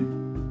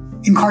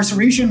down,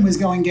 incarceration was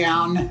going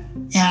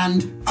down,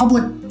 and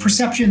public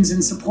perceptions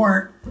and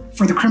support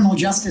for the criminal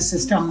justice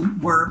system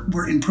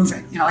were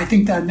improving. I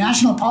think the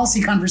national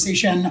policy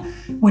conversation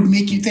would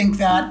make you think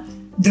that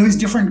those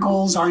different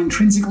goals are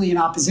intrinsically in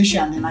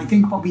opposition. And I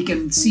think what we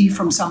can see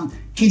from some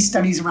case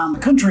studies around the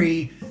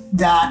country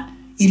that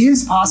it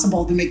is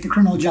possible to make the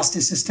criminal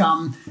justice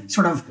system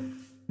sort of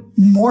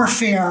more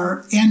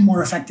fair and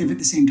more effective at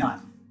the same time.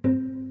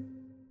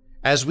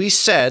 As we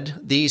said,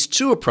 these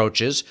two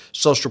approaches,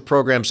 social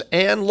programs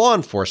and law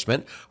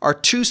enforcement, are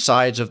two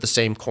sides of the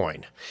same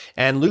coin.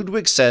 And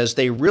Ludwig says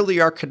they really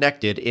are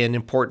connected in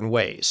important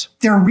ways.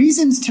 There are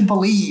reasons to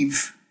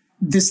believe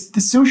the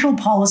social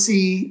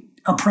policy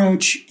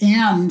approach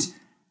and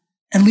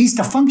at least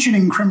a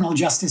functioning criminal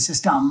justice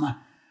system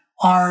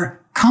are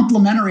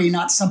complementary,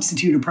 not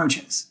substitute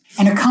approaches.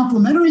 And a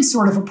complementary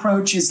sort of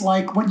approach is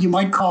like what you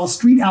might call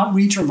street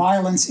outreach or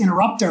violence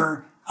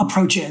interrupter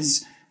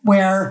approaches,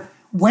 where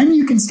when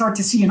you can start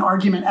to see an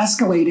argument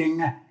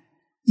escalating,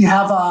 you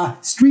have a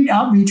street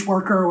outreach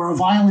worker or a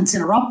violence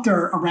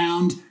interrupter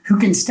around who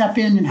can step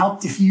in and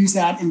help diffuse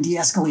that and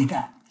de-escalate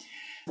that.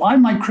 Why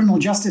might criminal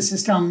justice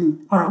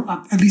system, or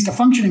at least a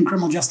functioning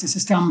criminal justice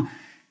system,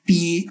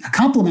 be a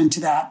complement to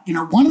that?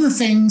 One of the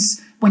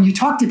things when you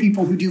talk to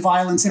people who do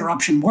violence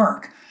interruption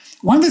work,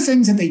 one of the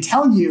things that they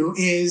tell you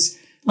is,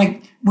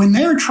 when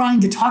they're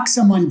trying to talk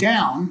someone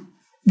down,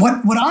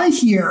 what I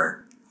hear,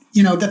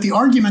 that the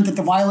argument that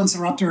the violence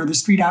interrupter or the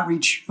street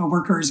outreach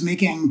worker is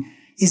making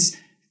is,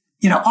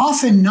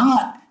 often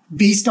not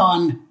based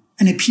on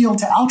an appeal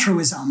to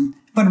altruism,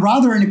 but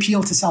rather an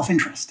appeal to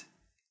self-interest.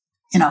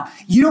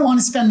 You don't want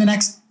to spend the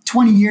next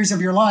 20 years of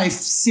your life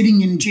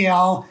sitting in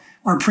jail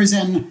or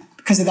prison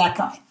because of that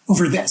guy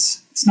over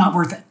this. It's not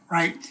worth it,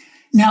 right?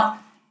 Now,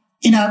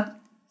 in a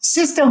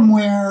system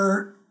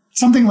where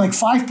something like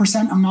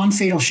 5% of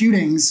non-fatal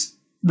shootings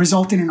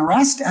result in an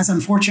arrest, as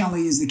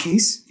unfortunately is the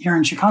case here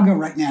in Chicago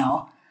right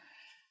now,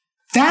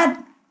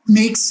 that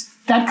makes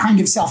that kind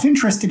of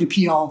self-interested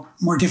appeal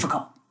more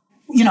difficult.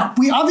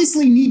 We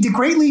obviously need to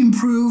greatly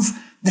improve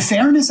the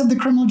fairness of the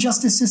criminal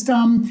justice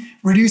system,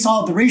 reduce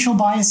all of the racial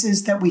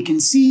biases that we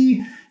can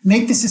see,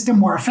 make the system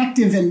more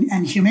effective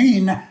and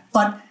humane,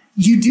 but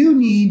you do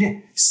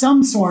need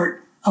some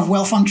sort of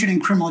well-functioning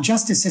criminal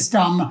justice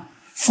system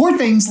for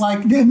things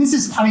like, and this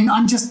is,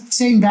 I'm just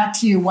saying back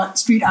to you what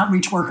street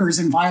outreach workers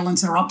and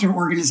violence interrupter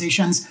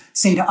organizations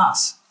say to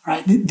us,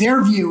 right?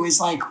 Their view is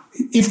like,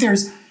 if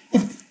the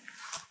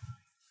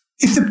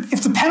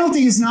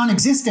penalty is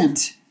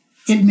non-existent,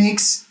 it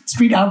makes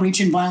street outreach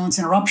and violence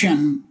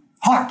interruption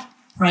hard,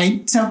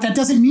 right? So that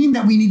doesn't mean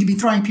that we need to be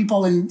throwing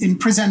people in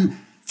prison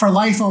for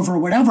life over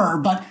whatever,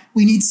 but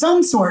we need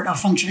some sort of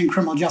functioning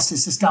criminal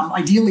justice system,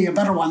 ideally a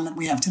better one than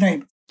we have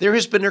today. There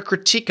has been a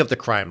critique of the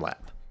crime lab,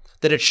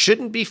 that it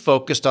shouldn't be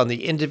focused on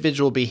the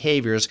individual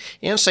behaviors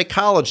and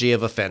psychology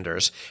of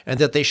offenders, and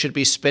that they should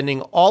be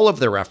spending all of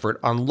their effort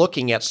on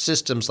looking at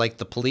systems like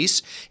the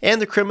police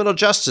and the criminal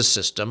justice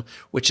system,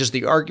 which, as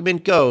the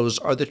argument goes,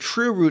 are the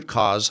true root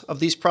cause of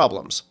these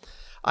problems.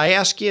 I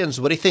ask Jens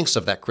what he thinks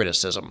of that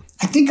criticism.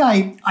 I think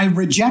I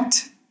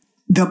reject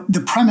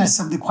the premise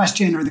of the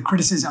question or the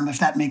criticism, if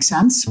that makes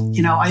sense.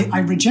 I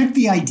reject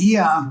the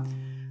idea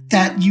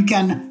that you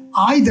can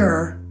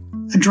either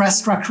address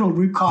structural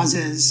root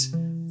causes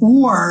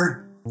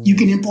or you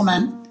can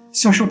implement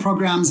social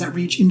programs that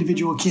reach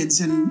individual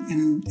kids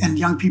and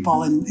young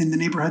people in the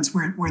neighborhoods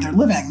where they're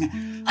living.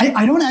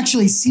 I don't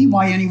actually see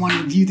why anyone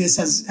would view this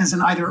as an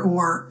either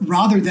or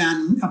rather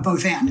than a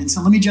both and. And so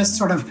let me just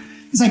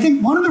because I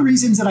think one of the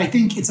reasons that I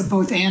think it's a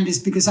both and is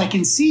because I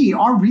can see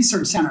our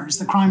research centers,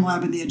 the crime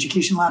lab and the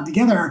education lab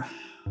together,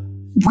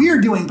 we're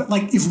doing, but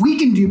if we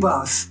can do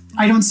both,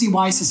 I don't see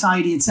why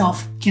society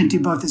itself can't do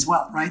both as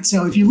well, right?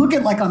 So if you look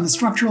at on the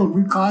structural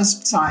root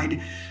cause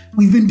side,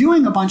 we've been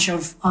doing a bunch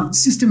of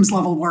systems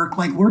level work,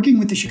 like working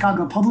with the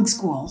Chicago public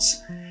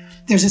schools.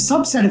 There's a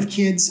subset of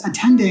kids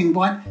attending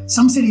what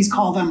some cities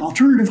call them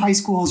alternative high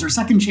schools or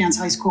second chance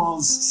high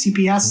schools.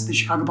 CPS, the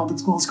Chicago Public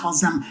Schools,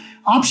 calls them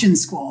option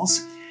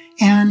schools.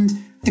 And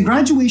the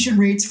graduation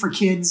rates for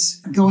kids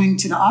going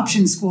to the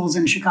option schools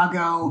in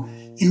Chicago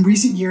in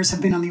recent years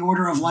have been on the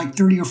order of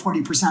 30 or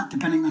 40%,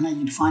 depending on how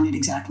you define it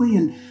exactly.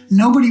 And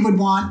nobody would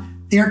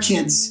want their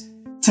kids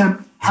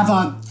to have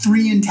a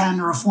 3 in 10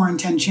 or a 4 in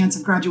 10 chance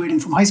of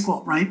graduating from high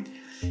school, right?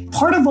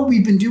 Part of what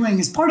we've been doing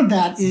as part of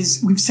that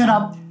is we've set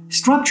up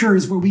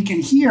structures where we can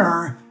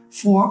hear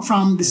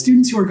from the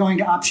students who are going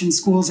to option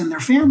schools and their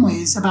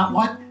families about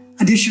what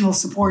additional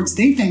supports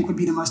they think would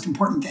be the most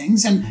important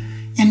things. And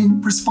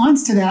in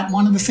response to that,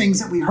 one of the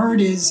things that we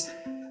heard is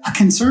a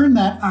concern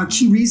that a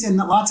key reason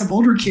that lots of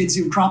older kids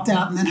who've dropped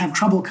out and then have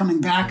trouble coming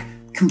back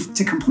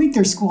to complete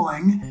their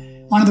schooling,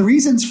 one of the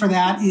reasons for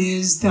that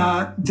is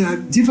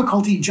the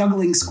difficulty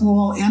juggling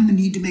school and the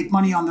need to make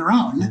money on their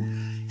own.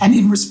 And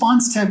in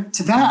response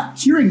to that,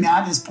 hearing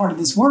that as part of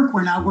this work,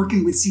 we're now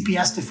working with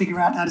CPS to figure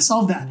out how to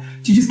solve that.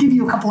 To just give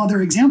you a couple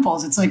other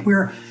examples, it's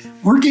we're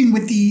working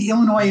with the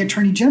Illinois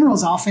Attorney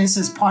General's office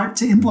as part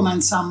to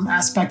implement some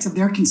aspects of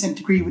their consent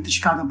decree with the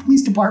Chicago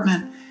Police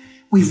Department.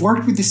 We've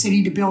worked with the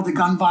city to build a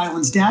gun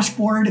violence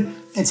dashboard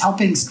that's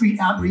helping street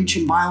outreach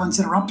and violence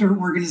interrupter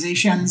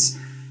organizations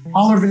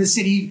all over the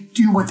city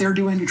do what they're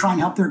doing to try and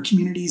help their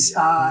communities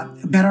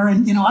better.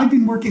 And, I've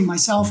been working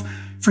myself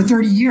for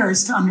 30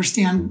 years to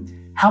understand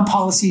how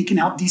policy can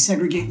help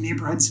desegregate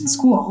neighborhoods and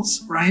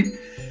schools, right?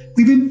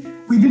 We've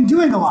been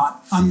doing a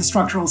lot on the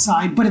structural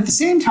side, but at the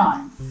same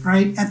time,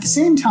 right? At the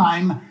same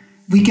time,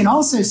 we can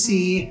also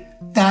see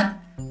that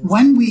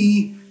when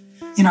we,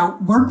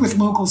 work with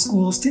local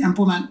schools to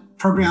implement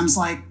programs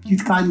like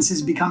Youth Guidance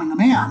is Becoming a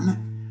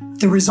Man,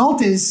 the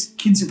result is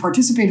kids who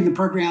participate in the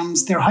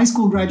programs, their high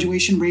school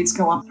graduation rates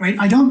go up, right?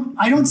 I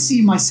don't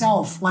see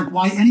myself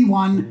why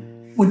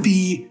anyone would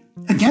be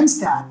against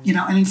that,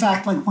 and in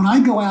fact, when I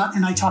go out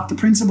and I talk to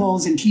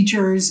principals and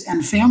teachers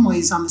and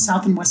families on the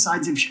south and west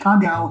sides of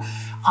Chicago,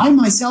 I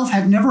myself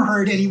have never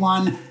heard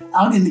anyone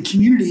out in the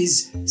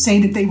communities say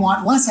that they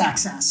want less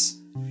access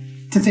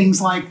to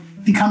things like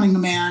Becoming a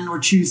Man or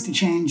Choose to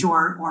Change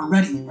or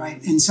Ready,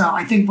 right? And so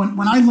I think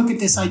when I look at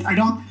this, I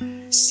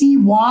don't see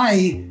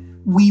why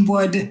we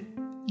would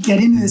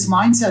get into this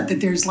mindset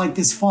that there's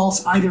this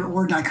false either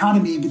or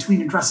dichotomy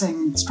between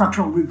addressing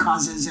structural root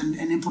causes and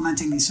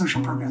implementing these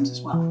social programs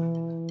as well.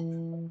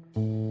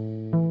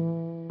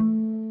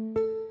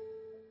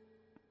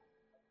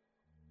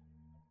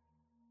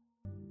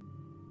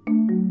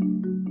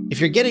 If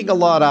you're getting a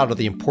lot out of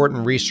the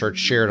important research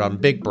shared on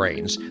Big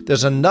Brains,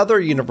 there's another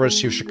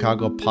University of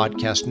Chicago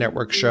podcast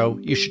network show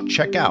you should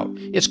check out.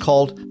 It's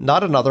called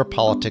Not Another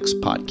Politics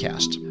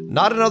Podcast.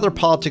 Not Another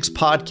Politics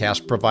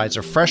Podcast provides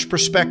a fresh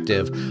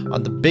perspective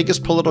on the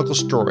biggest political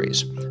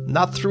stories,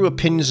 not through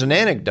opinions and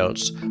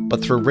anecdotes,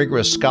 but through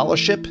rigorous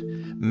scholarship,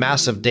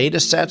 massive data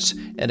sets,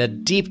 and a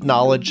deep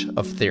knowledge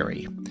of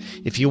theory.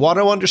 If you want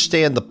to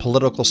understand the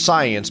political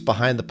science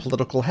behind the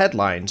political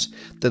headlines,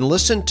 then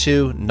listen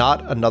to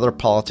Not Another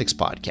Politics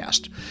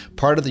Podcast,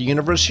 part of the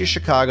University of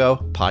Chicago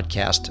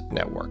Podcast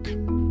Network.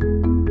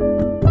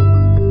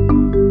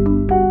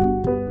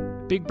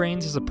 Big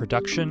Brains is a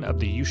production of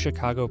the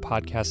UChicago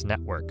Podcast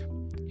Network.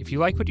 If you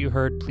like what you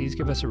heard, please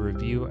give us a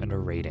review and a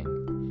rating.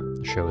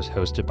 The show is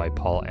hosted by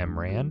Paul M.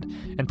 Rand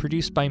and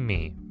produced by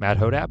me, Matt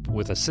Hodap,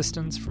 with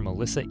assistance from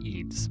Alyssa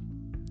Eads.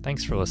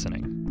 Thanks for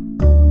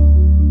listening.